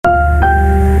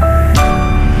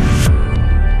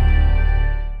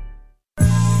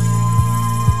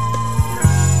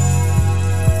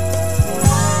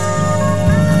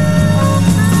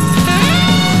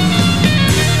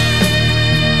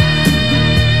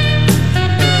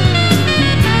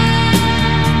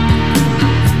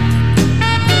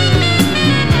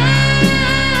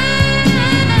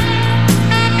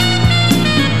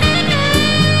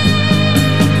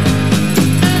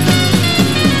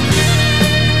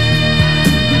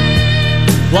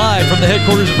Live from the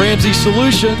headquarters of Ramsey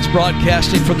Solutions,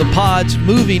 broadcasting from the Pods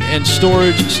Moving and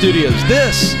Storage Studios.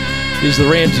 This is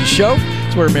The Ramsey Show.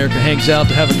 It's where America hangs out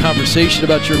to have a conversation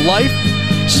about your life,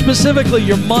 specifically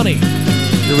your money,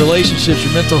 your relationships,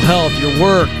 your mental health, your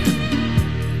work.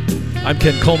 I'm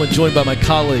Ken Coleman, joined by my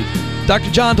colleague,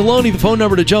 Dr. John Deloney. The phone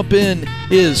number to jump in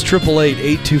is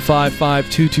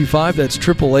 888-825-5225. That's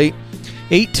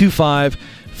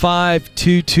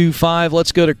 888-825-5225.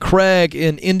 Let's go to Craig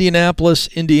in Indianapolis,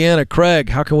 Indiana. Craig,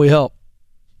 how can we help?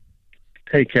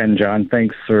 Hey, Ken, John.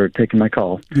 Thanks for taking my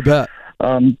call. You bet.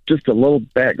 Just a little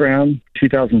background.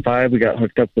 2005, we got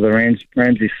hooked up with the Ramsey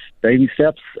Baby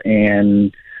Steps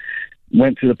and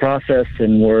went through the process,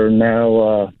 and we're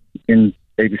now in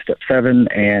Baby Step 7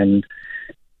 and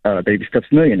Baby Steps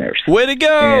Millionaires. Way to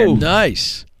go!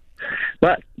 Nice.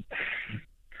 But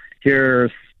here,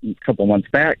 a couple months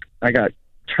back, I got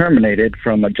terminated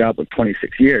from a job of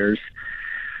 26 years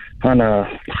on a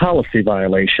policy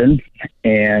violation.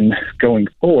 And going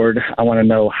forward, I want to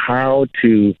know how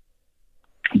to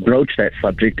broach that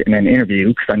subject in an interview,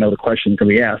 because I know the question is going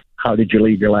to be asked, how did you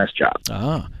leave your last job?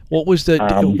 What was the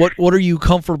what are you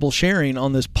comfortable sharing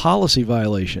on this policy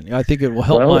violation? I think it will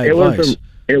help my advice.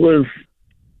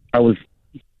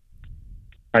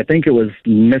 I think it was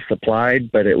misapplied,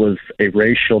 but it was a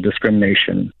racial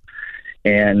discrimination,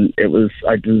 and it was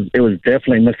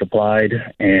definitely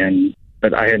misapplied,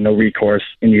 but I had no recourse.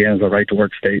 Indiana's a right to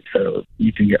work state, so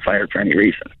you can get fired for any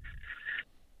reason.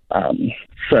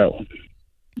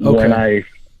 When I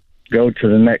go to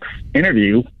the next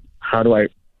interview,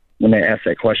 when they ask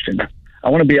that question, I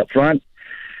want to be upfront,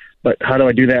 but how do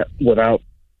I do that without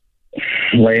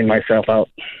laying myself out?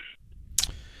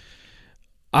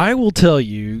 I will tell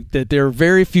you that there are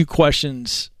very few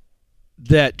questions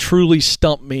that truly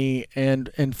stump me, and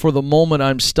for the moment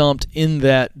I'm stumped in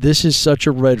that this is such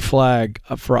a red flag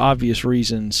for obvious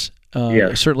reasons.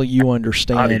 Yes. Certainly you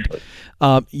understand.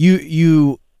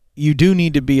 Obviously. You do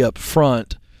need to be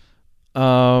upfront.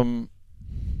 But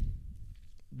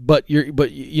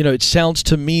you know, it sounds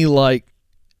to me like,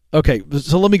 okay,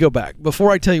 so let me go back.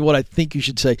 Before I tell you what I think you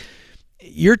should say,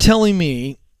 you're telling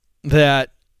me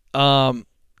that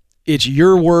it's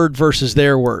your word versus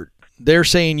their word. They're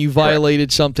saying you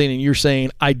violated something, and you're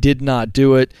saying I did not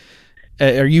do it.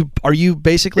 Are you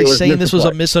basically saying this was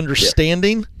a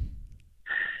misunderstanding? Yeah.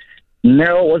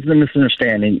 No, it wasn't a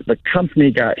misunderstanding. The company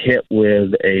got hit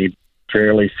with a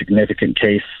fairly significant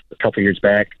case a couple years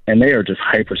back, and they are just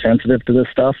hypersensitive to this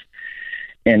stuff.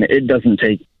 And it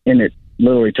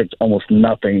literally took almost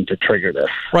nothing to trigger this.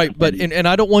 Right, but and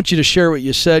I don't want you to share what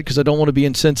you said because I don't want to be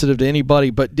insensitive to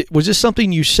anybody, but was this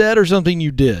something you said or something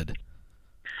you did?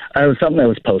 It was something that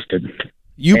was posted.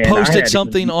 You posted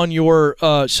something on your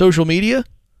social media?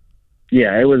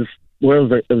 Yeah, it was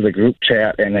a group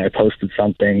chat, and I posted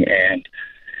something, and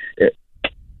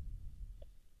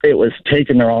it was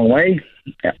taken the wrong way.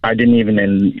 I didn't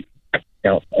even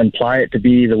imply it to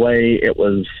be the way it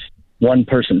was. One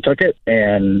person took it,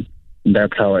 and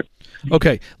that's how it...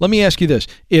 Okay, let me ask you this.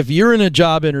 If you're in a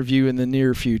job interview in the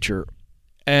near future,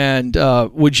 and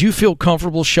would you feel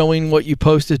comfortable showing what you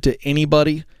posted to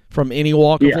anybody from any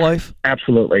walk of life?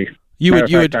 Absolutely. You would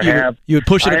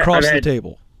push it across the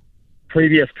table.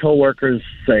 Previous coworkers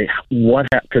say, what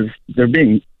happened? Because they're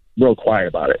being real quiet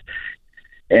about it.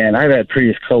 And I've had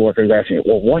previous coworkers ask me,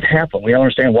 well, what happened? We don't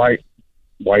understand why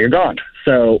you're gone.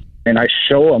 So, and I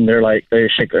show them, they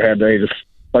shake their head. They just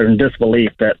are in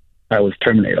disbelief that I was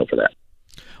terminated over that.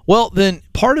 Well, then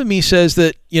part of me says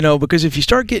that, because if you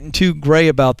start getting too gray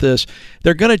about this,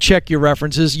 they're going to check your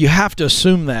references. You have to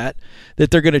assume that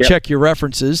they're going to check your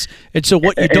references. And so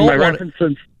what you don't want... My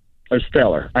references are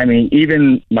stellar. I mean,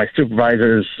 even my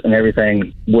supervisors and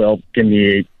everything will give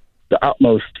me the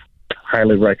utmost high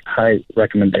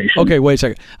recommendation. Okay, wait a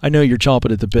second. I know you're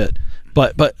chomping at the bit,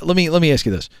 but let me ask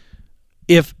you this: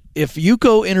 if you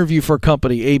go interview for a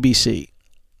company ABC,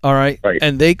 all right,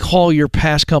 and they call your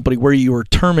past company where you were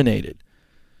terminated,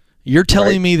 you're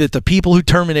telling me that the people who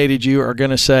terminated you are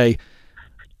going to say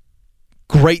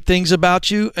great things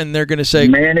about you, and they're going to say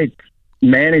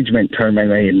management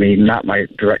terminated me, not my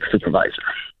direct supervisor.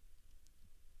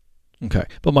 Okay.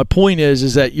 But my point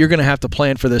is that you're going to have to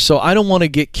plan for this. So I don't want to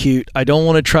get cute. I don't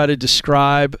want to try to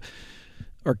describe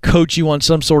or coach you on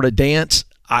some sort of dance.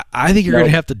 I think you're going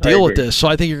to have to deal with this. So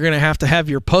I think you're going to have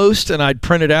your post, and I'd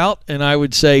print it out, and I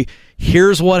would say,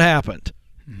 here's what happened.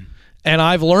 And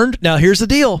I've learned, now here's the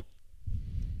deal.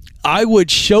 I would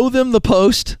show them the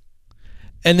post,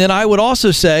 and then I would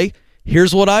also say,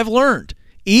 here's what I've learned.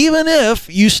 even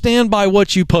if you stand by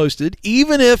what you posted,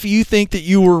 even if you think that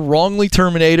you were wrongly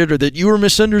terminated or that you were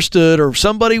misunderstood or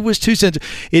somebody was too sensitive,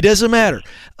 it doesn't matter.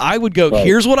 I would go,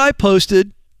 here's what I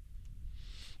posted.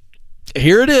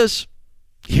 Here it is.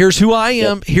 Here's who I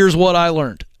am. Yep. Here's what I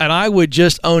learned. And I would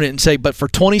just own it and say, but for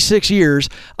 26 years,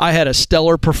 I had a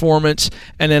stellar performance,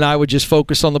 and then I would just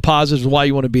focus on the positives of why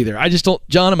you want to be there. I just don't,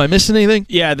 John, am I missing anything?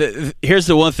 Yeah, here's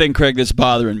the one thing, Craig, that's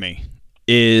bothering me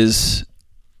is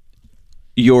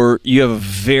you have a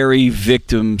very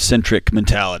victim-centric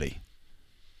mentality.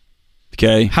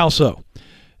 Okay? How so?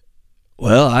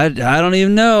 Well, I don't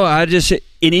even know.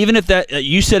 And even if that,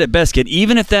 you said it best, kid,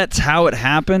 even if that's how it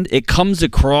happened, it comes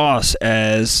across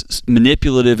as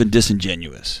manipulative and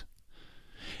disingenuous.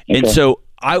 Okay. And so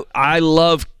I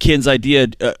love Ken's idea.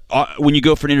 When you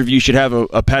go for an interview, you should have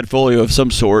a padfolio of some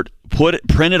sort.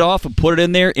 Print it off and put it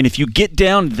in there. And if you get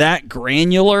down that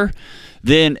granular,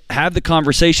 then have the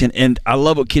conversation. And I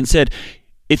love what Ken said.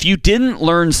 If you didn't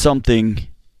learn something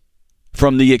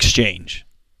from the exchange,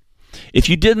 if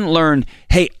you didn't learn,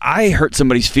 hey, I hurt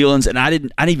somebody's feelings and I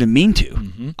didn't even mean to.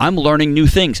 Mm-hmm. I'm learning new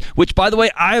things, which, by the way,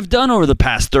 I have done over the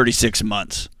past 36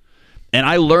 months. And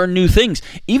I learned new things.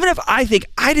 Even if I think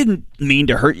I didn't mean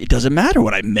to hurt you, it doesn't matter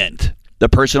what I meant. The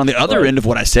person on the other end of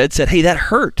what I said, hey, that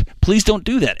hurt. Please don't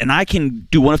do that. And I can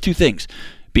do one of two things.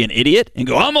 Be an idiot and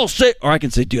go, I'm going to say, or I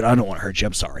can say, dude, I don't want to hurt you.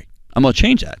 I'm sorry. I'm going to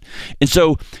change that. And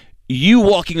so you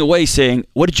walking away saying,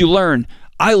 what did you learn?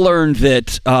 I learned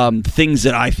that things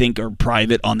that I think are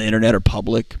private on the internet are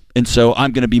public, and so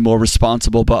I'm going to be more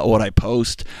responsible about what I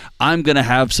post. I'm going to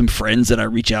have some friends that I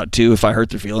reach out to if I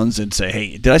hurt their feelings and say,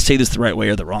 hey, did I say this the right way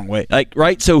or the wrong way?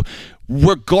 Right? So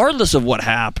regardless of what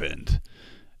happened,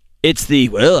 it's I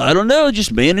don't know,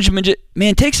 just management.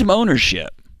 Man, take some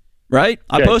ownership. Right?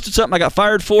 Okay. I posted something. I got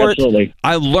fired for it.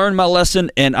 I learned my lesson,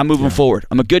 and I'm moving forward.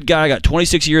 I'm a good guy. I got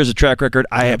 26 years of track record.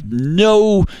 I have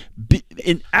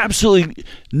absolutely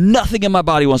nothing in my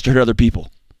body wants to hurt other people.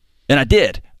 And I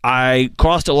did. I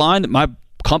crossed a line that my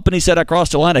company said I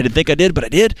crossed a line. I didn't think I did, but I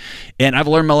did. And I've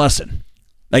learned my lesson.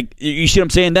 Like, you see what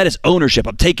I'm saying? That is ownership.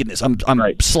 I'm taking this. I'm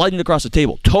right. Sliding across the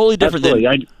table. Totally different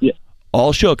than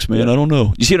all shucks, man. I don't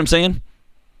know. You see what I'm saying?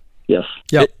 Yes.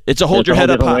 Yep. It's a hold your head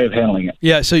up high way of handling it.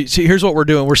 Yeah, so here's what we're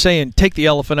doing. We're saying take the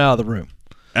elephant out of the room.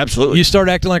 Absolutely. You start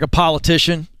acting like a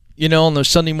politician, on those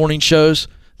Sunday morning shows.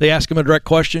 They ask them a direct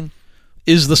question.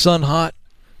 Is the sun hot?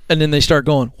 And then they start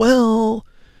going, well,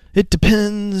 it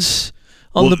depends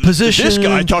on the position. This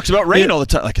guy talks about rain all the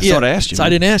time. Like I thought I asked you. So I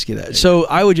didn't ask you that. So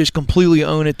I would just completely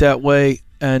own it that way.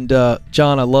 And,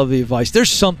 John, I love the advice.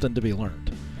 There's something to be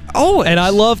learned. Always. And I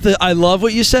love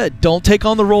what you said. Don't take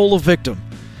on the role of victim.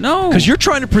 No. Because you're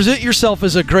trying to present yourself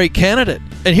as a great candidate.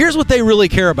 And here's what they really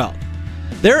care about.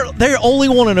 They only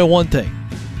want to know one thing.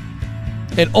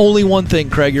 And only one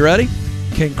thing, Craig. You ready?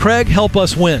 Can Craig help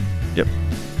us win? Yep.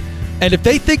 And if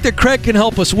they think that Craig can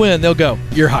help us win, they'll go,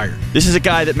 you're hired. This is a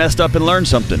guy that messed up and learned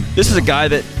something. This is a guy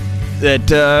that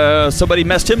somebody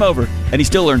messed him over, and he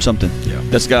still learned something. Yeah.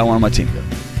 That's the guy I want on my team.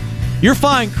 You're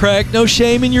fine, Craig. No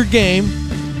shame in your game.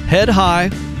 Head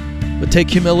high. But take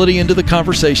humility into the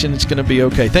conversation. It's going to be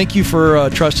okay. Thank you for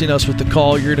trusting us with the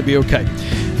call. You're going to be okay.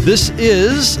 This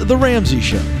is The Ramsey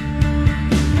Show.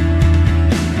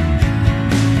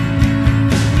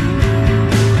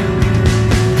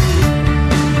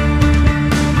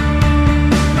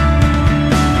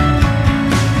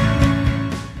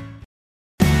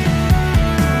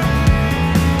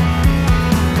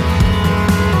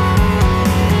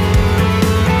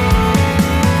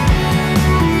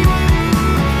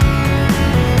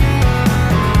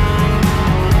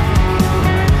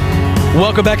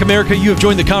 Welcome back, America. You have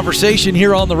joined the conversation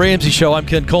here on The Ramsey Show. I'm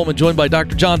Ken Coleman, joined by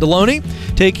Dr. John Deloney,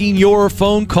 taking your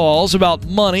phone calls about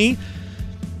money,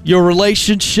 your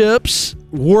relationships,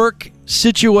 work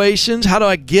situations. How do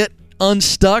I get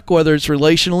unstuck, whether it's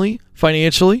relationally,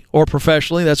 financially, or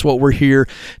professionally? That's what we're here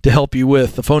to help you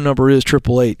with. The phone number is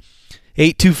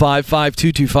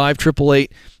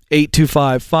 888-825-5225,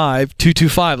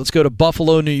 888-825-5225. Let's go to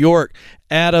Buffalo, New York.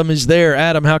 Adam is there.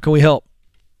 Adam, how can we help?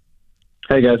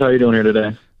 Hey, guys. How are you doing here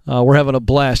today? We're having a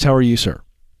blast. How are you, sir?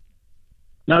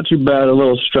 Not too bad. A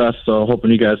little stressed, so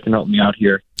hoping you guys can help me out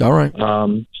here. All right.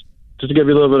 Just to give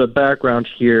you a little bit of background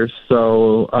here.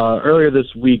 So earlier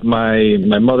this week, my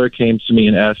mother came to me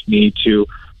and asked me to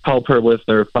help her with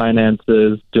their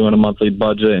finances, doing a monthly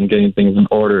budget and getting things in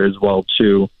order as well,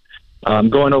 too.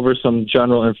 Going over some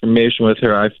general information with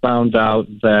her, I found out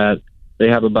that they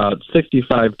have about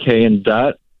 $65K in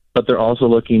debt, but they're also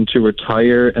looking to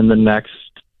retire in the next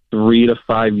 3 to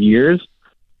 5 years.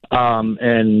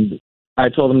 And I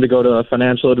told them to go to a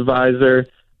financial advisor.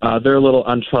 they're a little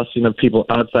untrusting of people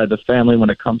outside the family when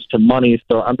it comes to money.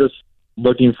 So I'm just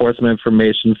looking for some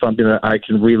information, something that I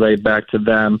can relay back to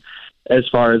them as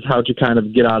far as how to kind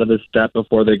of get out of this debt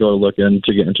before they go looking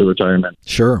to get into retirement.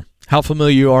 Sure. How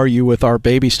familiar are you with our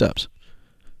baby steps?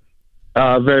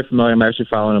 Very familiar. I'm actually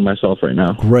following them myself right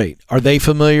now. Great. Are they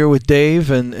familiar with Dave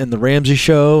and the Ramsey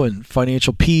Show and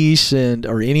Financial Peace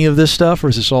or any of this stuff, or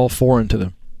is this all foreign to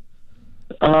them?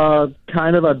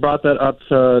 Kind of. I brought that up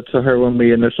to her when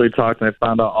we initially talked, and I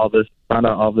found out all this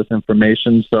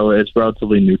information. So it's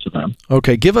relatively new to them.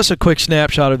 Okay, give us a quick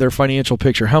snapshot of their financial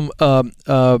picture. How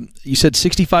you said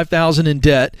 $65,000 in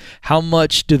debt. How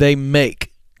much do they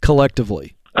make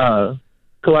collectively?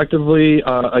 Collectively,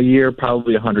 a year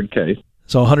probably $100K.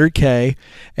 So $100K.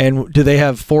 And do they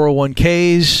have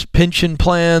 401ks, pension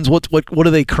plans? What do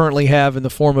they currently have in the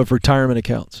form of retirement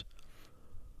accounts?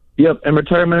 Yep, in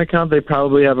retirement account, they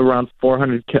probably have around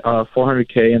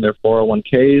 $400K in their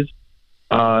 401ks.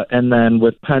 And then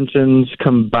with pensions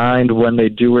combined, when they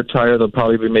do retire, they'll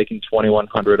probably be making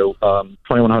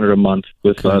 $2,100 a month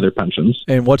with their pensions.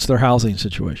 And what's their housing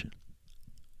situation?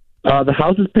 The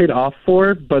house is paid off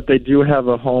for, but they do have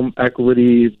a home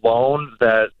equity loan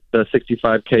that the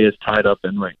 $65K is tied up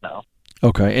in right now.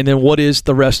 Okay, and then what is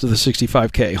the rest of the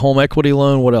 $65K? Home equity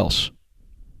loan, what else?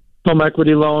 Home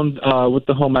equity loan. With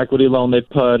the home equity loan, they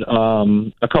put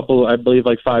a couple, I believe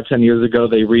like 5-10 years ago,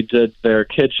 they redid their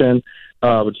kitchen,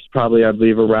 which is probably, I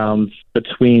believe, around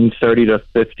between $30 to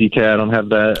 $50K. I don't have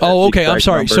that. Oh, okay. I'm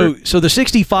sorry. Number. So the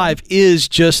 65 is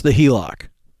just the HELOC.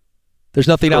 There's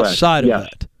nothing outside of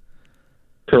that.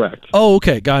 Correct. Oh,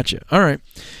 okay. Gotcha. All right.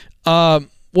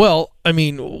 Well, I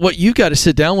mean, what you got to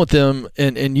sit down with them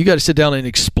and you got to sit down and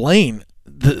explain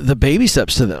the baby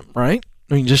steps to them, right?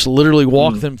 I mean, just literally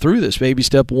walk them through this. Baby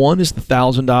step 1 is the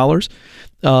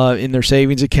 $1,000 in their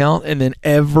savings account, and then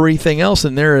everything else.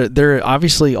 And they're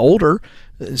obviously older,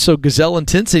 so gazelle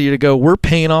intensity to go, we're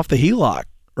paying off the HELOC,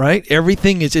 right?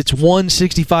 Everything it's one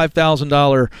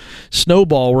 $65,000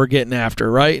 snowball we're getting after,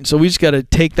 right? And so we just got to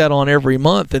take that on every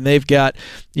month, and they've got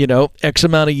X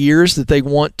amount of years that they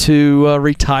want to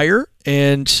retire,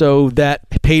 and so that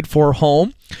paid for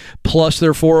home plus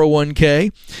their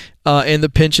 401k. And the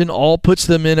pension all puts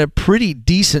them in a pretty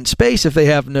decent space if they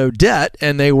have no debt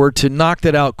and they were to knock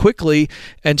that out quickly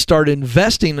and start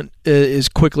investing as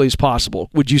quickly as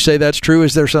possible. Would you say that's true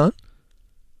as their son?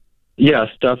 Yes,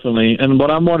 definitely. And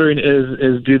what I'm wondering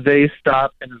is do they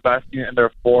stop investing in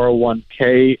their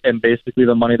 401k and basically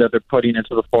the money that they're putting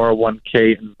into the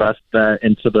 401k, invest that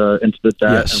into the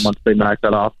debt, Yes. And once they knock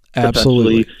that off?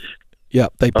 Absolutely. Yeah,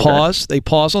 they pause. They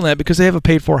pause on that because they have a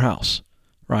paid-for house,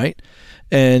 right?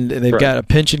 And they've got a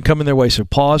pension coming their way. So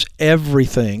pause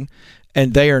everything,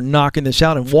 and they are knocking this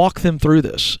out. And walk them through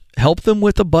this. Help them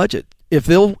with a budget. If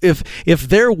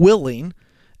they're willing,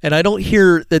 and I don't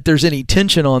hear that there's any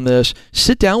tension on this,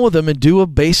 sit down with them and do a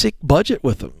basic budget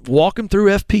with them. Walk them through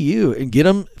FPU and get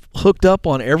them hooked up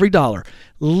on every dollar.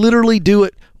 Literally do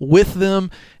it with them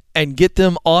and get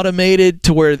them automated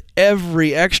to where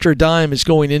every extra dime is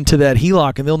going into that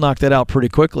HELOC, and they'll knock that out pretty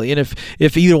quickly. And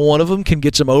if either one of them can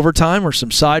get some overtime or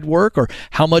some side work, or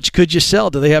how much could you sell?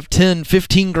 Do they have 10,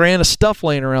 15 grand of stuff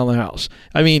laying around the house?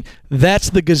 I mean, that's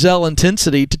the gazelle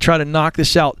intensity to try to knock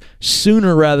this out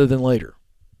sooner rather than later.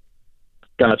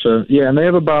 Gotcha. Yeah, and they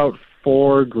have about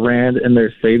 $4,000 in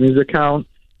their savings account.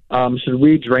 Should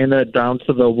we drain that down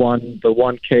to the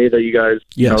 1K that you guys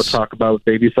talk about?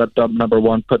 Baby step number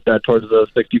 1, put that towards the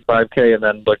 65K, and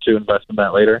then look to invest in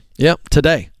that later. Yep,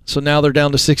 today. So now they're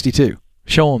down to 62.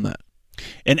 Show them that.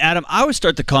 And Adam, I would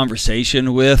start the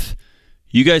conversation with,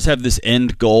 you guys have this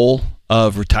end goal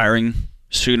of retiring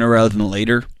sooner rather than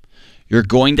later. You're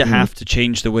going to have to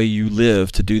change the way you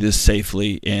live to do this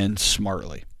safely and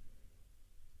smartly.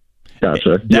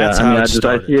 Gotcha. That's how I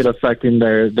see it affecting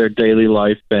their daily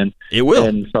life and it will,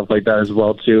 and stuff like that as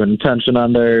well too, and tension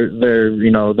on their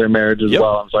marriage as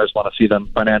well. And so I just want to see them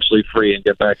financially free and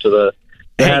get back to the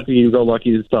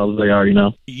happy-go-lucky selves they are.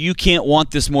 You can't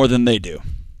want this more than they do.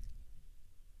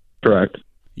 Correct.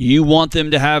 You want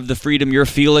them to have the freedom you're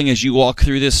feeling as you walk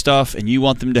through this stuff, and you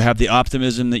want them to have the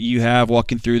optimism that you have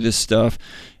walking through this stuff,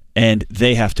 and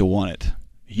they have to want it.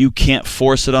 You can't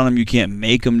force it on them. You can't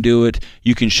make them do it.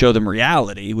 You can show them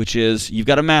reality, which is you've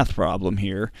got a math problem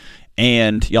here,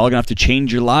 and y'all are going to have to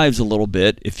change your lives a little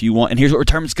bit if you want. And here's what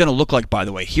retirement's going to look like, by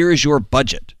the way. Here is your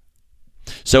budget.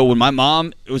 So when my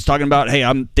mom was talking about, hey,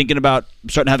 I'm starting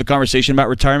to have a conversation about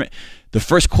retirement, the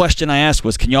first question I asked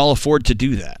was, can y'all afford to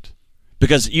do that?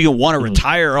 Because you want to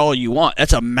retire all you want.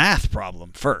 That's a math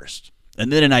problem first.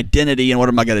 and then an identity and what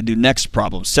am I going to do next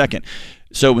problem second.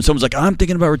 So when someone's like, I'm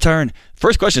thinking about retiring,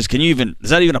 first question is, is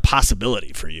that even a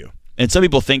possibility for you? And some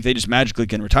people think they just magically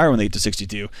can retire when they get to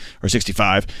 62 or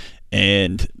 65,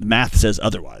 and math says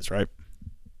otherwise, right?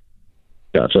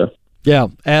 Gotcha. Yeah,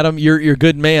 Adam, you're a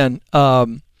good man.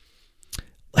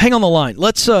 Hang on the line.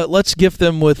 Let's gift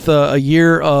them with a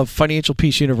year of Financial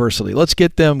Peace University. Let's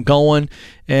get them going.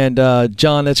 And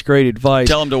John, that's great advice.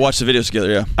 Tell them to watch the videos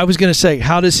together. Yeah. I was going to say,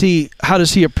 how does he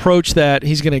approach that?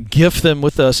 He's going to gift them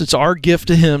with us. It's our gift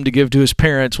to him to give to his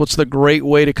parents. What's the great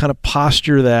way to kind of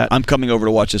posture that? I'm coming over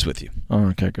to watch this with you. Oh,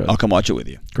 okay, good. I'll come watch it with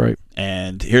you. Great.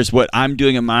 And here's what I'm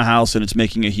doing in my house, and it's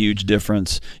making a huge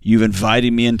difference. You've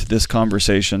invited me into this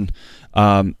conversation.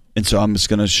 And so I'm just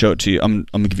going to show it to you. I'm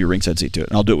going to give you a ringside seat to it,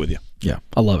 and I'll do it with you. Yeah,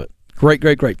 I love it.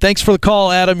 Great. Thanks for the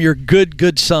call, Adam. You're a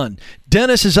good son.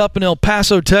 Dennis is up in El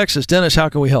Paso, Texas. Dennis, how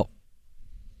can we help?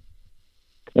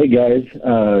 Hey, guys.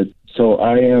 So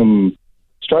I am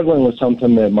struggling with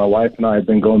something that my wife and I have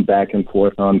been going back and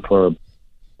forth on for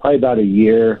probably about a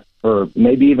year or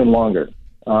maybe even longer.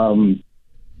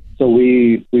 So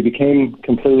we became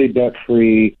completely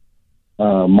debt-free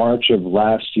March of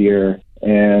last year,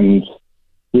 and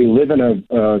we live in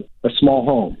a small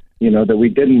home, that we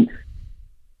didn't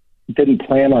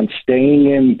plan on staying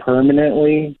in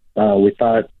permanently. We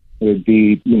thought it would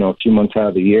be, a few months out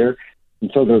of the year.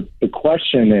 And so the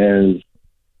question is,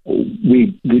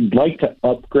 we'd like to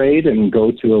upgrade and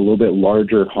go to a little bit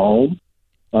larger home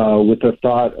with the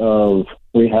thought of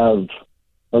we have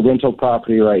a rental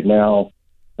property right now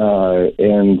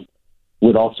and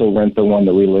would also rent the one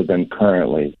that we live in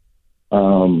currently.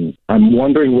 I'm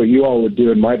wondering what you all would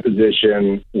do in my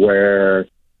position where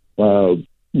would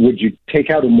you take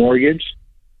out a mortgage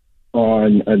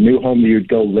on a new home that you'd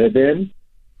go live in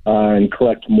and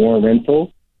collect more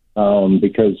rental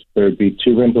because there'd be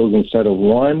 2 rentals instead of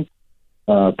 1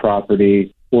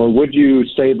 property, or would you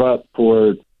save up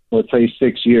for, let's say,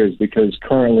 6 years, because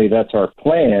currently that's our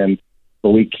plan, but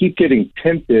we keep getting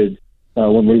tempted.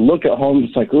 When we look at homes,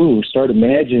 it's like, ooh, we start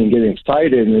imagining, getting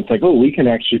excited, and it's like, oh, we can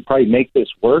actually probably make this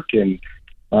work. And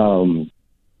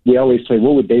we always say,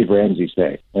 what would Dave Ramsey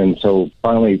say? And so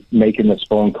finally making this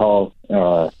phone call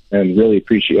and really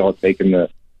appreciate y'all taking the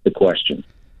question.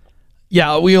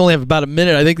 Yeah, we only have about a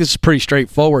minute. I think this is pretty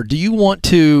straightforward. Do you want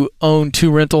to own 2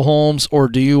 rental homes, or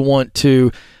do you want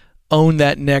to own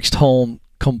that next home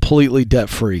completely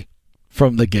debt-free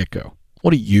from the get-go?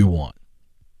 What do you want?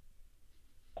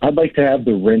 I'd like to have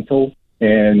the rental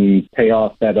and pay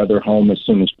off that other home as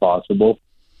soon as possible.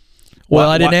 Well,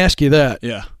 I didn't ask you that.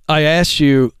 Yeah. I asked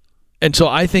you, and so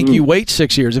I think you wait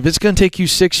 6 years. If it's going to take you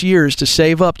 6 years to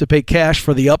save up to pay cash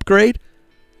for the upgrade,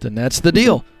 then that's the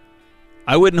deal.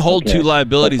 I wouldn't hold 2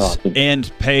 liabilities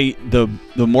and pay the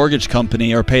mortgage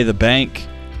company or pay the bank,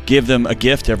 give them a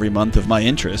gift every month of my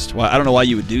interest. Well, I don't know why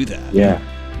you would do that. Yeah.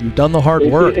 You've done the hard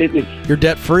work. You're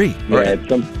debt-free. Yeah,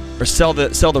 or sell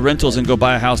the rentals and go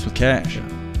buy a house with cash.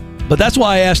 But that's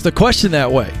why I asked the question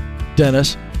that way,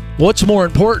 Dennis. What's more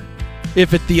important?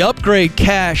 If the upgrade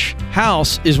cash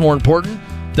house is more important,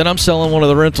 then I'm selling one of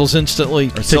the rentals instantly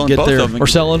to get there. Or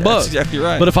selling both. That's exactly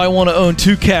right. But if I want to own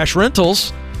 2 cash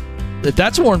rentals, if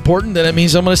that's more important, then it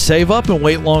means I'm going to save up and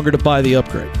wait longer to buy the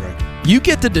upgrade. Right. You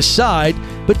get to decide,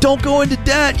 but don't go into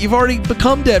debt. You've already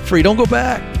become debt-free. Don't go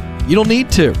back. You don't need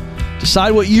to.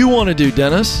 Decide what you want to do,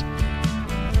 Dennis.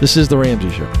 This is The Ramsey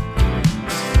Show.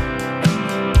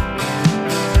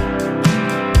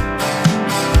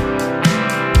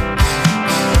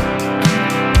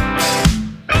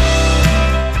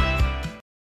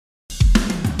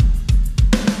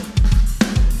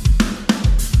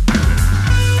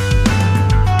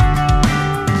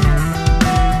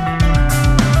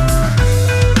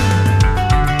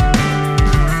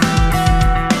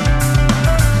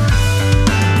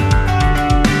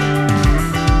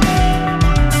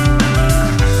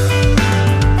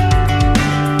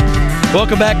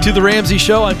 Welcome back to The Ramsey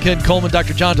Show. I'm Ken Coleman.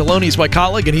 Dr. John Deloney is my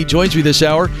colleague, and he joins me this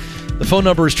hour. The phone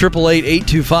number is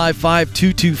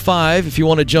 888-825-5225. If you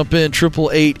want to jump in,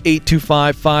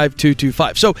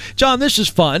 888-825-5225. So, John, this is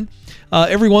fun.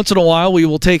 Every once in a while, we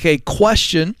will take a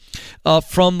question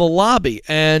from the lobby.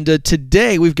 And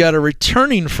today, we've got a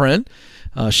returning friend.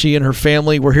 She and her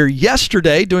family were here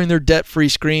yesterday doing their debt-free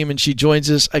scream, and she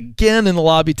joins us again in the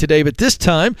lobby today, but this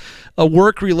time a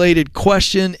work-related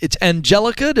question. It's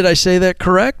Angelica. Did I say that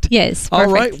correct? Yes, perfect.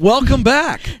 All right. Welcome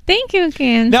back. Thank you,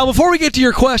 Ken. Now, before we get to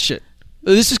your question,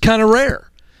 this is kind of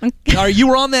rare. You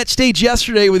were on that stage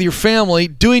yesterday with your family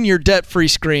doing your debt-free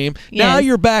scream. Yes. Now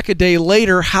you're back a day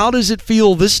later. How does it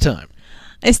feel this time?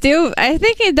 I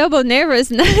think he's double nervous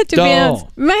to be honest.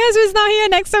 My husband's not here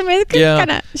next to me.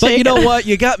 Yeah, but you know what?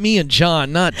 You got me and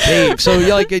John, not Dave. So you're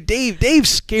like, Dave's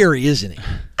scary, isn't he?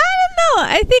 No,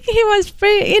 I think he was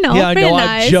pretty, Yeah, I pretty know.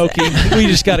 nice. I'm joking. We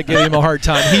just got to give him a hard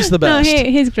time. He's the best. No,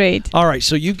 he's great. All right,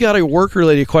 so you've got a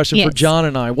work-related question for Yes. John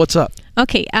and I. What's up?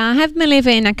 Okay, I have been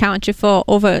living in a country for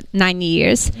over 9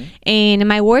 years, and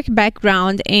my work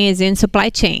background is in supply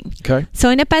chain. Okay. So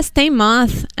in the past 10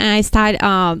 months, I started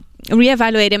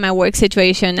reevaluating my work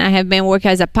situation. I have been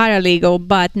working as a paralegal,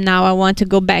 but now I want to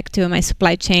go back to my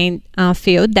supply chain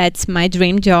field. That's my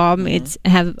dream job. It's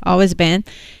have always been.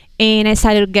 And I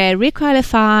started to get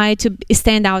requalified to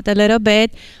stand out a little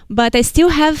bit, but I still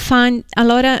have found a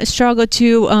lot of struggle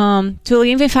to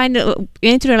even find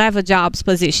entry-level jobs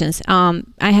positions. I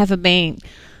have been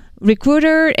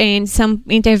recruiter and some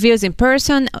interviews in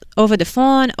person, over the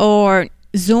phone, or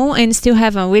Zoom, and still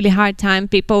have a really hard time.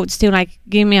 People still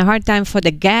give me a hard time for the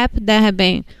gap that I have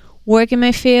been working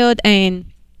my field and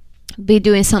be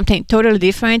doing something totally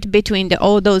different between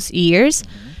all those years.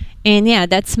 And yeah,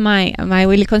 that's my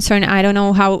really concern. I don't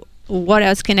know what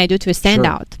else can I do to stand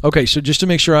Sure. out? Okay, so just to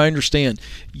make sure I understand,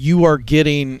 you are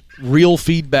getting real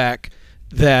feedback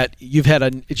that you've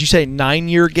had did you say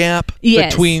 9-year gap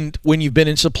Yes. between when you've been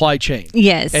in supply chain?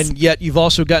 Yes. And yet you've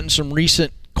also gotten some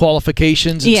recent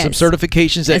qualifications and some Yes.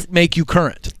 certifications that make you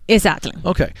current. Exactly.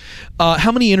 Okay.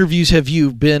 How many interviews have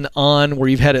you been on where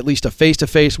you've had at least a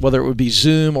face-to-face, whether it would be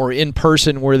Zoom or in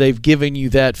person, where they've given you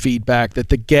that feedback that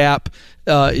the gap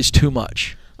is too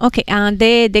much? Okay,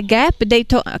 the gap, they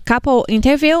took a couple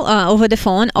interview over the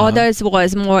phone. Others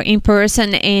was more in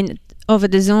person and over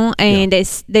the Zoom, and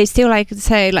they still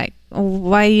say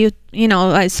why you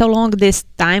so long this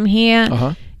time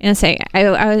here. And say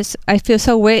I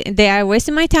feel they are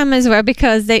wasting my time as well,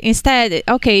 because they instead,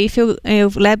 okay, if you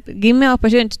give me an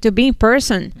opportunity to be in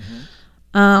person,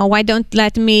 why don't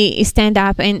let me stand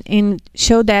up and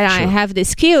show that I have the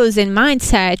skills and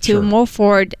mindset to move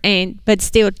forward, but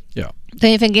still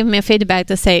don't even give me a feedback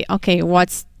to say, okay,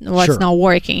 what's not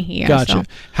working here. Gotcha. So.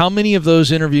 How many of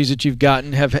those interviews that you've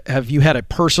gotten have you had a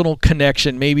personal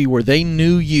connection, maybe where they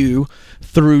knew you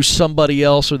through somebody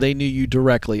else or they knew you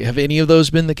directly? Have any of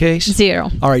those been the case? 0.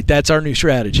 All right, that's our new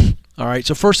strategy. All right,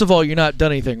 so first of all, you're not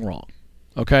done anything wrong.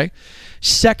 Okay.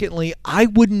 Secondly, I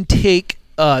wouldn't take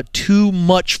too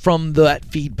much from that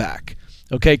feedback.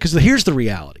 Okay, because here's the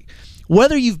reality: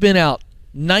 whether you've been out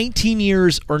 19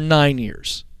 years or 9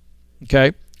 years,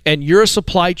 okay, and you're a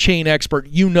supply chain expert,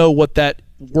 you know what that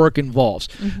work involves.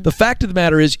 The fact of the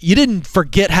matter is, you didn't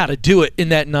forget how to do it in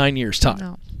that 9 years' time.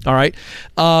 No. All right.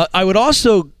 I would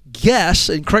also guess,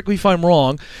 and correct me if I'm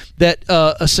wrong, that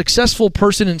a successful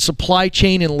person in supply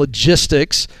chain and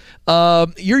logistics,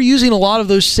 you're using a lot of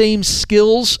those same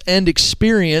skills and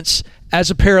experience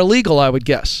as a paralegal, I would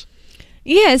guess.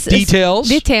 Yes.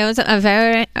 Details are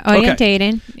very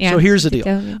orientated. Okay. Yeah. So here's the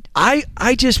deal.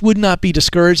 I just would not be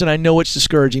discouraged, and I know it's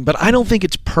discouraging, but I don't think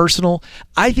it's personal.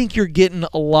 I think you're getting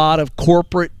a lot of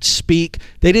corporate speak.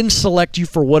 They didn't select you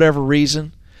for whatever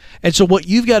reason. And so what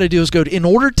you've got to do is in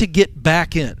order to get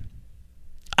back in,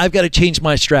 I've got to change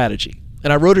my strategy.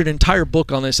 And I wrote an entire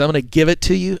book on this. I'm going to give it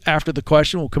to you after the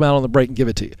question. We'll come out on the break and give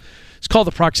it to you. It's called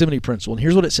the Proximity Principle. And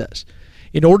here's what it says.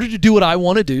 In order to do what I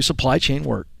want to do, supply chain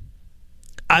work,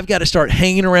 I've got to start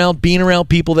hanging around, being around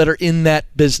people that are in that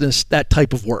business, that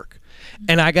type of work.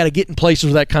 And I got to get in places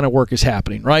where that kind of work is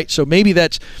happening, right? So maybe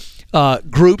that's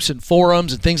groups and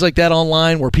forums and things like that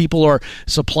online where people are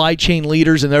supply chain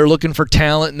leaders and they're looking for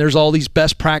talent, and there's all these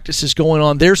best practices going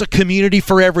on. There's a community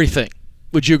for everything.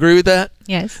 Would you agree with that?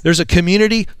 Yes. There's a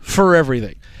community for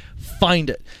everything. Find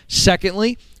it.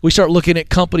 Secondly, we start looking at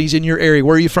companies in your area.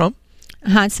 Where are you from?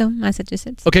 Hudson,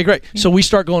 Massachusetts. Okay, great. Yeah. So we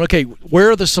start going, okay,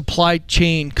 where are the supply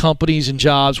chain companies and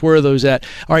jobs? Where are those at?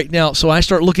 All right, now, so I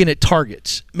start looking at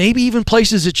targets, maybe even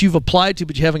places that you've applied to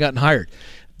but you haven't gotten hired.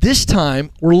 This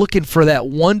time, we're looking for that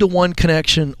 1-to-1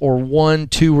 connection or 1,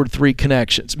 2, or 3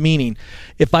 connections, meaning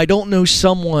if I don't know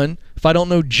someone, if I don't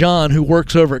know John who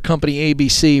works over at company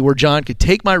ABC, where John could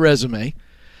take my resume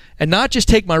and not just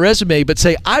take my resume, but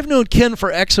say, I've known Ken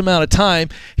for X amount of time.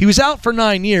 He was out for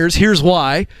 9 years. Here's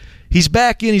why. He's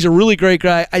back in. He's a really great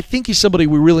guy. I think he's somebody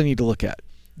we really need to look at.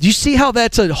 Do you see how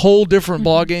that's a whole different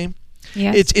ballgame?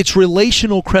 Yes. It's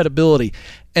relational credibility.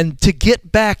 And to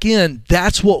get back in,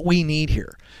 that's what we need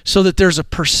here, so that there's a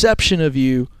perception of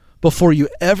you before you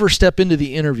ever step into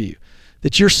the interview,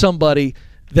 that you're somebody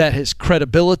that has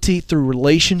credibility through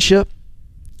relationship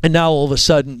and now all of a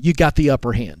sudden you got the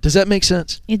upper hand. Does that make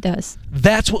sense? It does.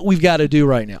 That's what we've got to do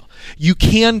right now. You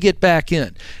can get back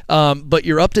in, but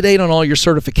you're up to date on all your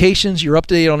certifications. You're up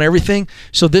to date on everything.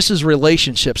 So this is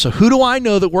relationships. So who do I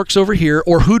know that works over here,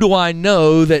 or who do I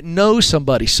know that knows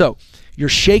somebody? So you're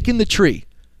shaking the tree,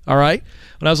 all right?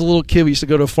 When I was a little kid, we used to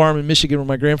go to a farm in Michigan where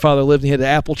my grandfather lived, and he had an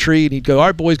apple tree, and he'd go, all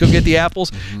right, boys, go get the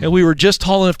apples. And we were just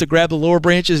tall enough to grab the lower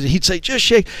branches, and he'd say, just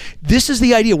shake. This is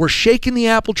the idea. We're shaking the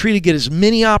apple tree to get as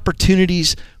many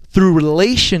opportunities through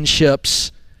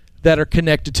relationships that are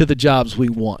connected to the jobs we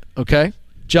want, okay?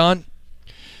 John?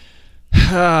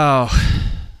 Oh,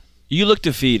 you look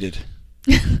defeated.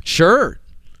 Sure.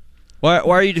 Why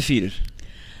are you defeated?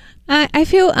 I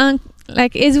feel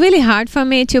like it's really hard for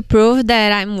me to prove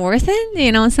that I'm worth it.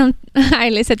 You know, I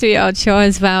listen to your show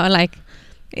as well. Like,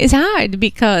 it's hard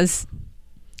because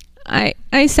I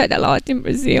studied a lot in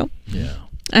Brazil. Yeah.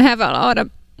 I have a lot of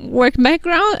work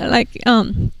background, like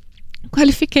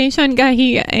qualification, got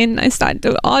here, and I started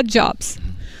doing odd jobs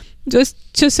just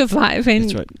to survive and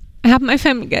That's right. help my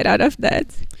family get out of that.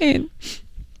 And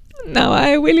now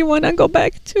I really want to go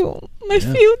back to my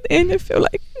field, and I feel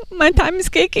like my time is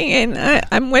kicking, and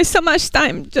I'm wasting so much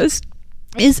time. Just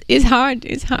it's hard.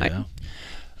 It's hard.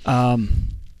 Yeah.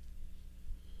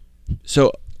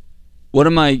 So one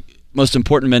of my most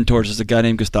important mentors is a guy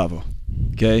named Gustavo.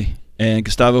 Okay. And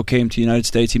Gustavo came to the United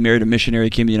States. He married a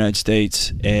missionary, came to the United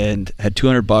States, and had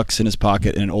 $200 in his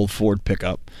pocket in an old Ford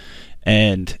pickup.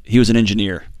 And he was an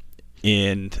engineer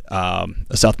in a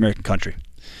South American country.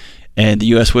 And the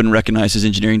U.S. wouldn't recognize his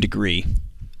engineering degree,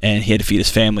 and he had to feed his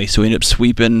family. So he ended up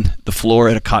sweeping the floor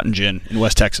at a cotton gin in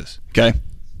West Texas. Okay.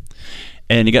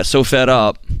 And he got so fed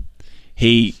up,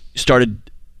 he started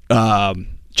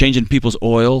changing people's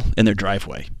oil in their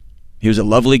driveway. He was a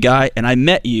lovely guy, and I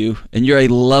met you, and you're a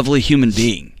lovely human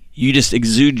being. You just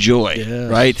exude joy,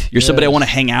 right? You're somebody I want to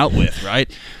hang out with,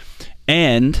 right?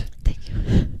 And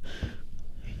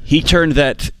he turned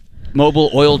that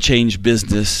mobile oil change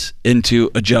business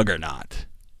into a juggernaut.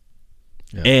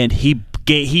 Yeah. And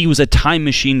he was a time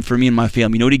machine for me and my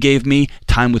family. You know what he gave me?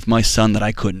 Time with my son that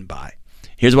I couldn't buy.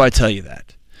 Here's why I tell you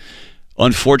that.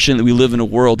 Unfortunately, we live in a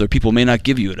world where people may not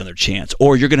give you another chance.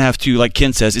 Or you're going to have to, like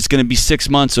Ken says, it's going to be 6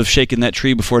 months of shaking that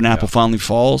tree before an apple finally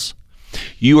falls.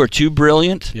 You are too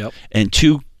brilliant, and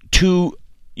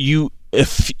you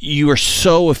are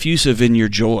so effusive in your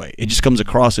joy. It just comes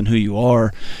across in who you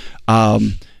are.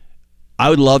 I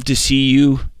would love to see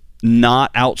you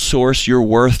not outsource your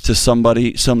worth to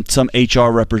somebody, some HR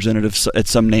representative at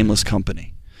some nameless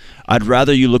company. I'd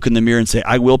rather you look in the mirror and say,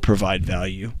 I will provide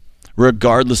value,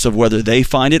 regardless of whether they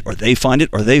find it or they find it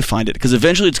or they find it, because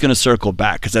eventually it's going to circle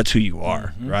back, because that's who you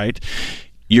are, right?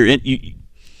 You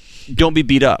don't be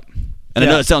beat up. And I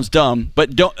know it sounds dumb,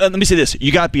 but don't. Let me say this: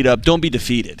 you got beat up. Don't be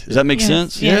defeated. Does that make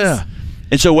sense? Yes. Yeah.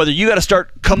 And so whether you got to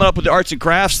start coming up with the arts and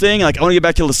crafts thing, like I want to get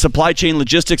back to the supply chain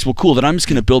logistics, well, cool, then I'm just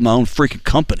going to build my own freaking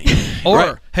company.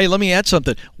 Or, hey, let me add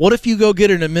something. What if you go get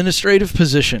an administrative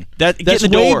position? Get in the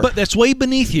door. That's way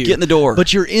beneath you. Get in the door.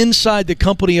 But you're inside the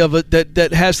company of it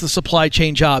that has the supply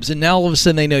chain jobs, and now all of a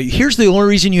sudden they know you. Here's the only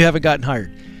reason you haven't gotten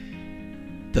hired.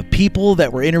 The people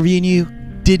that were interviewing you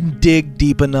didn't dig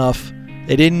deep enough.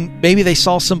 They didn't. Maybe they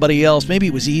saw somebody else. Maybe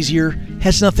it was easier.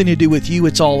 Has nothing to do with you.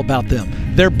 It's all about them.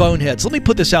 They're boneheads. Let me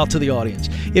put this out to the audience.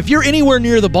 If you're anywhere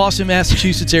near the Boston,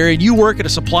 Massachusetts area and you work at a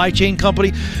supply chain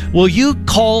company, will you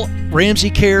call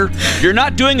Ramsey Care? You're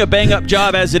not doing a bang-up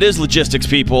job as it is, logistics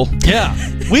people. Yeah.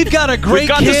 We've got a great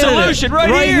the solution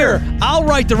right here. I'll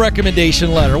write the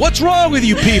recommendation letter. What's wrong with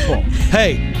you people?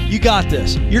 Hey, you got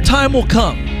this. Your time will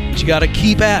come, but you got to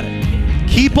keep at it.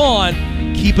 Keep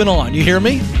on keeping on. You hear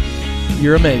me?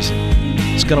 You're amazing.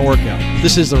 It's going to work out.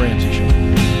 This is The Ramsey Show.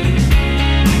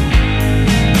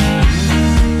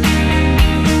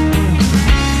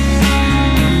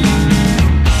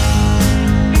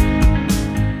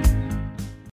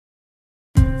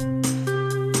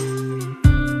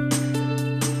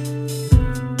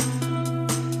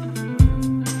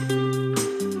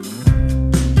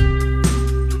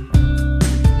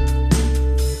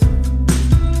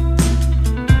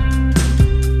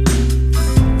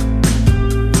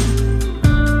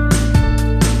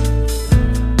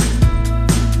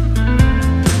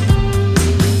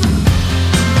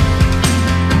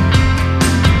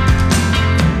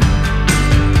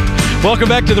 Welcome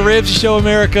back to The Ramsey Show,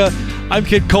 America. I'm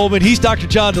Ken Coleman. He's Dr.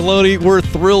 John Deloney. We're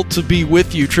thrilled to be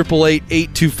with you.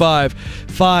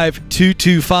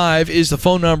 888-825-5225 is the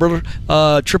phone number.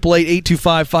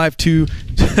 888-825-5225.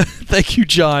 Thank you,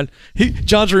 John.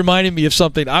 John's reminding me of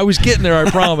something. I was getting there, I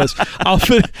promise. I'll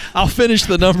finish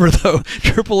the number, though.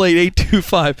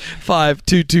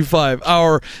 888-825-5225.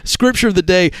 Our scripture of the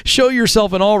day: show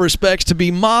yourself in all respects to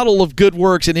be model of good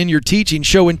works, and in your teaching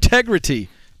show integrity,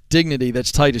 dignity.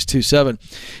 That's Titus 2:7.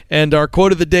 And our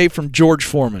quote of the day from George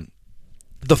Foreman: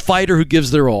 the fighter who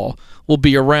gives their all will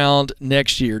be around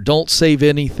next year. Don't save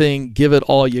anything. Give it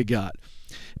all you got.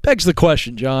 Begs the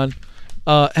question, John.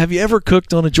 Have you ever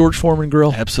cooked on a George Foreman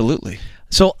grill? Absolutely.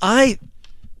 So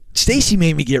Stacy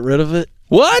made me get rid of it.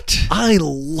 What? I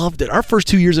loved it. Our first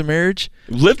 2 years of marriage.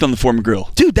 Lived on the Foreman grill.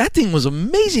 Dude, that thing was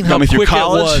amazing how Got me through quick it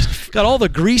college. was. Got all the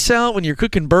grease out when you're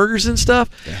cooking burgers and stuff.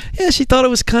 Yeah, she thought it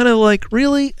was kind of like,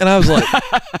 really? And I was like,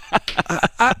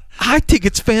 I think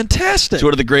it's fantastic. It's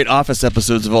one of the great Office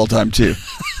episodes of all time, too.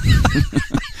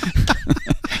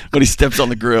 When he steps on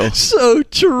the grill. So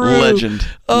true. Legend.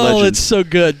 Oh, Legend. it's so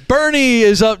good. Bernie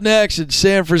is up next in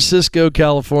San Francisco,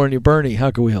 California. Bernie,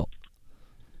 how can we help?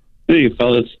 Hey,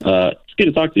 fellas. It's good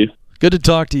to talk to you. Good to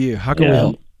talk to you. How can we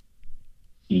help?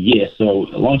 Yeah, so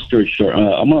long story short,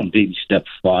 I'm on baby step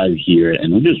 5 here,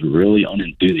 and I'm just really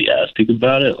unenthusiastic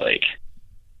about it. Like,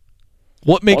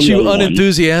 What makes all the you other ones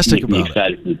unenthusiastic make me about it?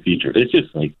 excited for the future. It's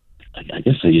just like, I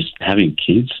guess having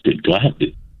kids. Do I have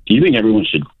to? Do you think everyone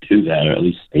should do that, or at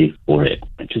least save for it?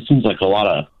 It just seems like a lot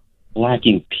of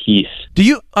lacking peace.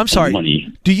 I'm sorry.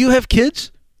 Money. Do you have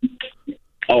kids?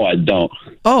 Oh, I don't.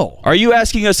 Oh. Are you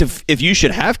asking us if you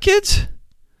should have kids?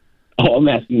 Oh, I'm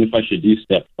asking if I should do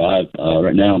step 5.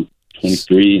 Right now, I'm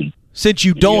 23. And Since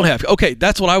you don't have. Okay,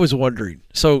 that's what I was wondering.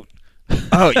 So.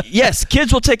 Oh, yes.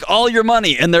 Kids will take all your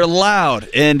money, and they're loud,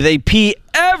 and they pee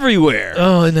everywhere.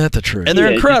 Oh, isn't that the truth? And they're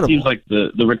it just incredible. seems like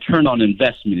the return on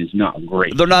investment is not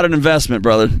great. They're not an investment,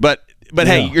 brother. But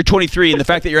hey, Yeah. you're 23, and the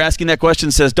fact that you're asking that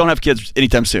question says don't have kids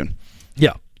anytime soon.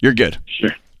 Yeah. You're good.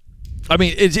 Sure. I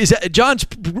mean, is that John's?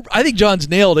 I think John's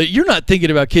nailed it. You're not thinking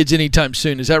about kids anytime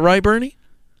soon. Is that right, Bernie?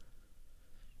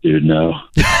 Dude, no.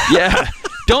 Yeah.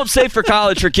 Don't save for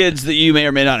college for kids that you may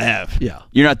or may not have. Yeah.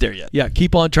 You're not there yet. Yeah.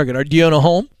 Keep on trucking. Do you own a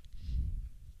home?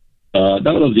 That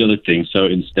was the other thing. So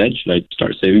instead, should I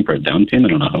start saving for a down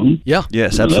payment on a home? Yeah.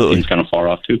 Yes, That absolutely. seems kind of far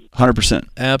off, too. 100%.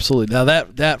 Absolutely. Now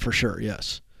that for sure.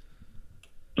 Yes.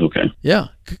 Okay. Yeah.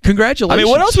 Congratulations. I mean,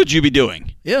 what else would you be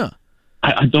doing? Yeah.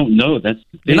 I don't know. That's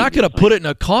the thing. You're not going to put it in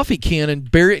a coffee can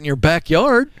and bury it in your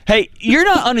backyard. Hey, you're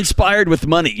not uninspired with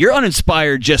money. You're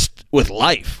uninspired just with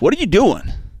life. What are you doing?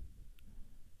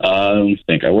 Let me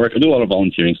think. I do a lot of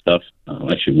volunteering stuff,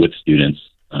 actually with students.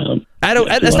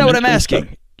 That's not what I'm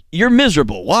asking. You're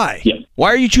miserable. Why? Yeah. Why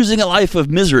are you choosing a life of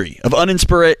misery, of an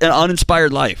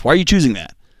uninspired life? Why are you choosing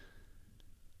that?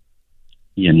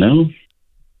 You know,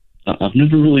 I've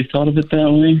never really thought of it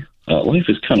that way. Life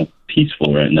is kind of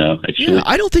peaceful right now, actually. Yeah.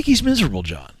 I don't think he's miserable,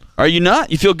 John. Are you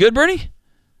not? You feel good, Bernie?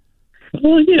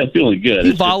 Well, yeah, feeling good. He It's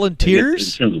just,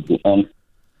 volunteers? I guess, in terms of,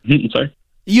 I'm sorry?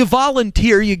 You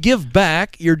volunteer, you give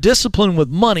back, you're disciplined with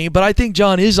money, but I think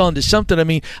John is onto something. I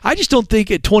mean, I just don't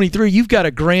think at 23 you've got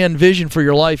a grand vision for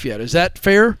your life yet. Is that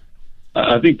fair?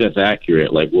 I think that's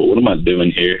accurate. Like, what am I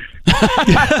doing here?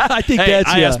 I think Hey, that's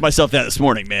I asked myself that this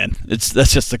morning, man. That's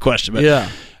just the question. But, yeah.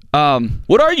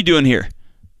 What are you doing here?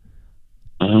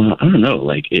 I don't know.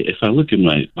 Like, if I look at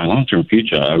my long-term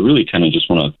future, I really kind of just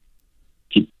want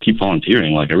to keep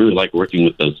volunteering. Like, I really like working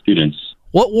with those students.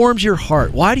 What warms your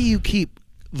heart? Why do you keep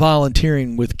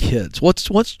volunteering with kids?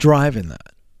 What's driving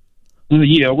that?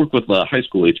 Yeah, I work with high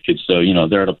school age kids, so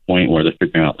they're at a point where they're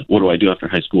figuring out, like, what do I do after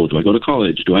high school? Do I go to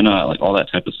college? Do I not? Like, all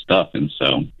that type of stuff. And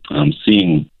so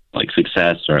seeing like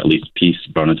success or at least peace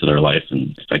brought into their life,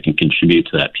 and if I can contribute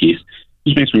to that peace,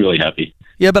 just makes me really happy.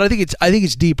 Yeah, but I think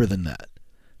it's deeper than that.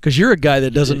 Because you're a guy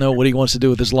that doesn't know what he wants to do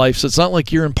with his life, so it's not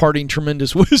like you're imparting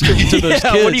tremendous wisdom to those kids.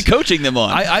 What are you coaching them on?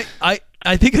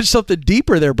 I think there's something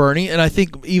deeper there, Bernie, and I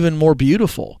think even more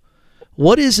beautiful.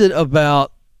 What is it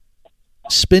about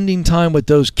spending time with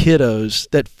those kiddos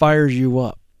that fires you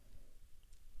up?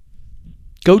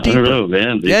 Go deeper. I don't know,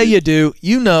 man. Yeah, you do.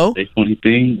 You know. They say funny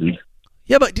things and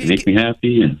Yeah, but they make me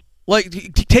happy. And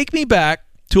take me back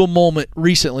to a moment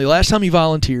recently, last time you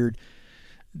volunteered,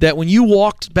 that when you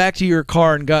walked back to your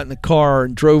car and got in the car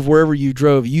and drove wherever you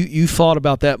drove, you thought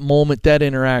about that moment, that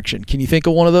interaction. Can you think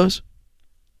of one of those?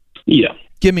 yeah.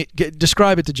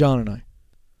 Describe it to John and I.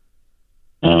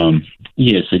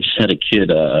 Yes, I just had a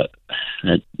kid.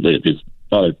 His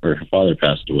father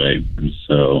passed away, and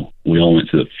so we all went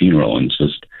to the funeral. And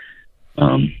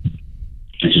I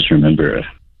just remember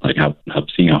like how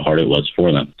seeing how hard it was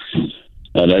for them.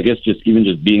 I guess just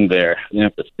being there, I didn't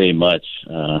have to say much.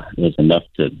 It was enough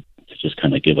to just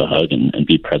kind of give a hug and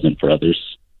be present for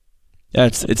others. Yeah,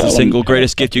 it's the single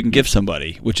greatest gift you can give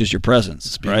somebody, which is your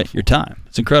presence, right? Your time.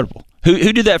 It's incredible.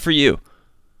 Who did that for you?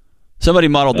 Somebody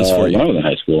modeled this for you. When I was in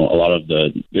high school,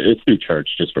 it's through church,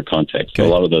 just for context. Okay. So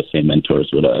a lot of those same mentors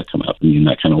would come out for me in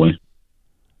that kind of way.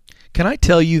 Can I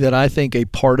tell you that I think a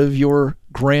part of your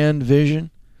grand vision,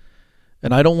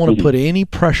 and I don't want to put any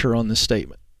pressure on this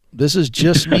statement. This is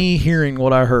just me hearing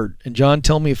what I heard. And John,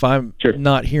 tell me if I'm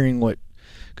not hearing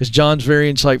because John's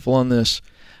very insightful on this.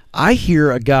 I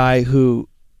hear a guy who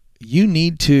you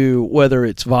need to, whether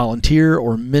it's volunteer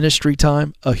or ministry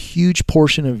time, a huge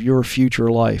portion of your future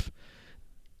life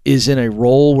is in a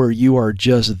role where you are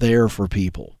just there for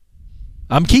people.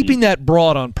 I'm keeping that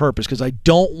broad on purpose because I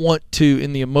don't want to,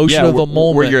 in the emotion of the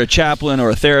moment, where you're a chaplain or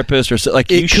a therapist or so, like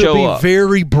you show up. It could be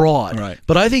very broad, right?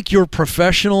 But I think your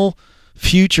professional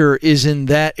future is in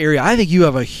that area. I think you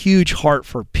have a huge heart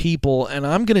for people, and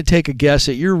I'm going to take a guess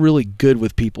that you're really good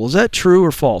with people. Is that true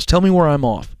or false? Tell me where I'm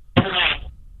off.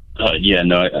 I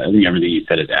think everything you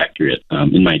said is accurate.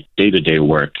 In my day-to-day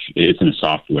work, it's in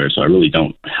software, so I really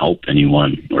don't help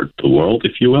anyone or the world,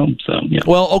 if you will. So, yeah.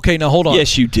 Well, okay, now hold on.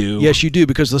 Yes, you do. Yes, you do,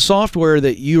 because the software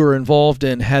that you are involved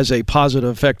in has a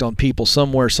positive effect on people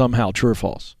somewhere, somehow. True or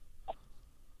false?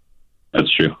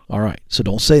 That's true. All right, so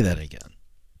don't say that again.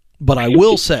 But I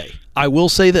will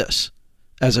say this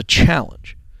as a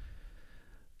challenge.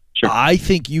 Sure. I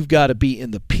think you've got to be in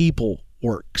the people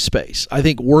workspace. I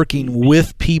think working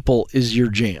with people is your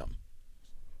jam.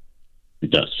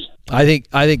 It does. I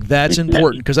think that's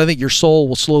important because I think your soul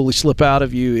will slowly slip out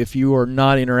of you if you are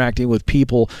not interacting with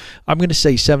people. I'm going to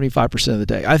say 75% of the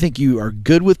day. I think you are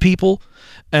good with people,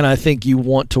 and I think you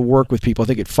want to work with people. I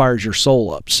think it fires your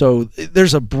soul up. So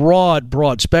there's a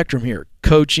broad spectrum here.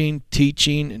 Coaching,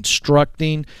 teaching,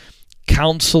 instructing,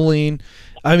 counseling.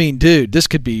 I mean, dude, this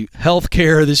could be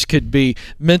healthcare. This could be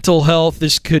mental health.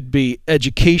 This could be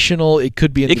educational. It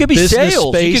could be in the business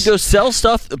sales. space. You could go sell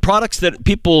stuff, products that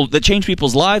change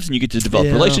people's lives, and you get to develop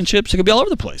relationships. It could be all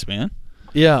over the place, man.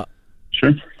 Yeah.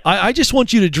 Sure. I just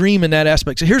want you to dream in that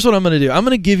aspect. So here's what I'm going to do. I'm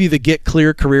going to give you the Get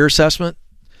Clear career assessment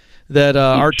that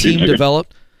our team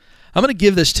developed. I'm going to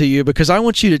give this to you because I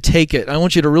want you to take it. I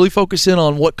want you to really focus in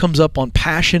on what comes up on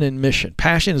passion and mission.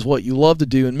 Passion is what you love to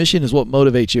do, and mission is what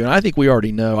motivates you. And I think we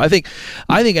already know. I think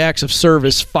acts of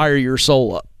service fire your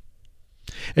soul up.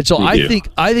 And so I think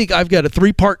I've got a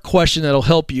 3-part question that'll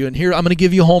help you. And here I'm going to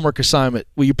give you a homework assignment.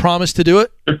 Will you promise to do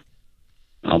it? Sure.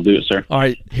 I'll do it, sir. All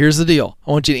right, here's the deal.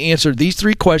 I want you to answer these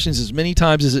 3 questions as many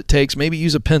times as it takes. Maybe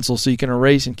use a pencil so you can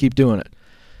erase and keep doing it.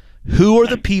 Who are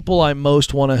the people I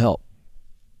most want to help?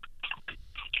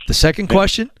 The second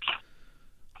question,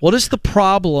 what is the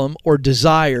problem or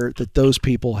desire that those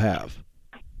people have?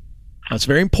 Now, it's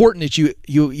very important that you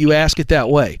ask it that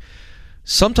way.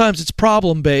 Sometimes it's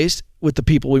problem-based with the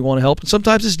people we want to help, and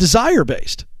sometimes it's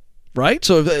desire-based, right?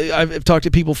 So I've talked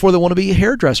to people before that want to be a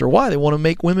hairdresser. Why? They want to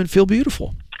make women feel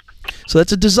beautiful. So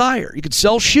that's a desire. You could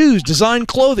sell shoes, design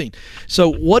clothing. So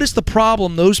what is the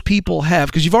problem those people have?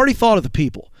 Because you've already thought of the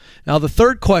people. Now, the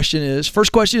first question is,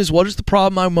 what is the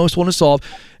problem I most want to solve?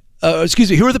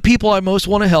 Who are the people I most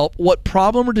want to help? What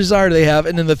problem or desire do they have?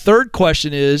 And then the third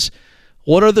question is,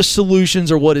 what are the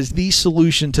solutions or what is the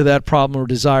solution to that problem or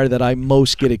desire that I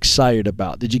most get excited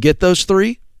about? Did you get those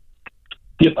 3?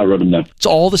 Yep, I wrote them down. It's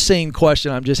all the same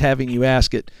question. I'm just having you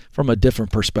ask it from a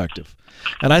different perspective.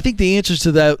 And I think the answers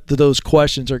to those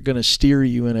questions are going to steer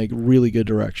you in a really good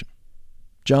direction.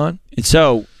 John? And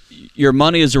so your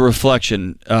money is a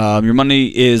reflection. Your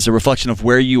money is a reflection of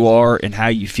where you are and how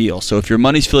you feel. So if your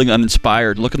money's feeling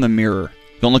uninspired, look in the mirror.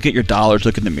 Don't look at your dollars.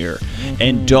 Look in the mirror. Mm-hmm.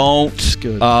 And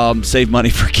don't save money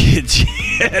for kids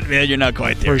yet, man. You're not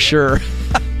quite there. For sure.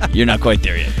 You're not quite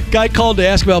there yet. Guy called to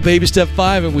ask about baby step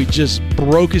 5, and we just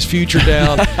broke his future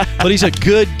down. But he's a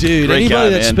good dude. Great Anybody guy,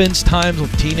 that man. spends time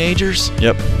with teenagers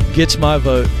gets my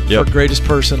vote Yep. for greatest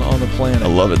person on the planet. I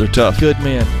love it. They're tough. Good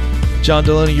man. John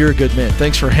Deloney, you're a good man.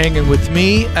 Thanks for hanging with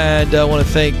me. And I want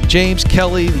to thank James,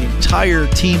 Kelly, the entire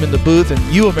team in the booth, and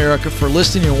you, America, for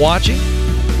listening and watching.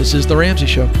 This is The Ramsey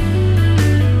Show.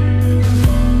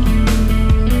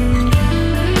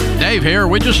 Dave here.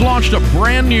 We just launched a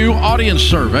brand new audience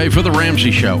survey for The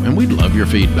Ramsey Show, and we'd love your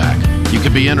feedback. You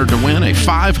could be entered to win a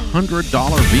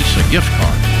 $500 Visa gift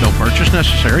card. No purchase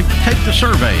necessary. Take the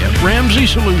survey at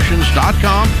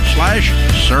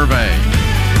RamseySolutions.com/survey.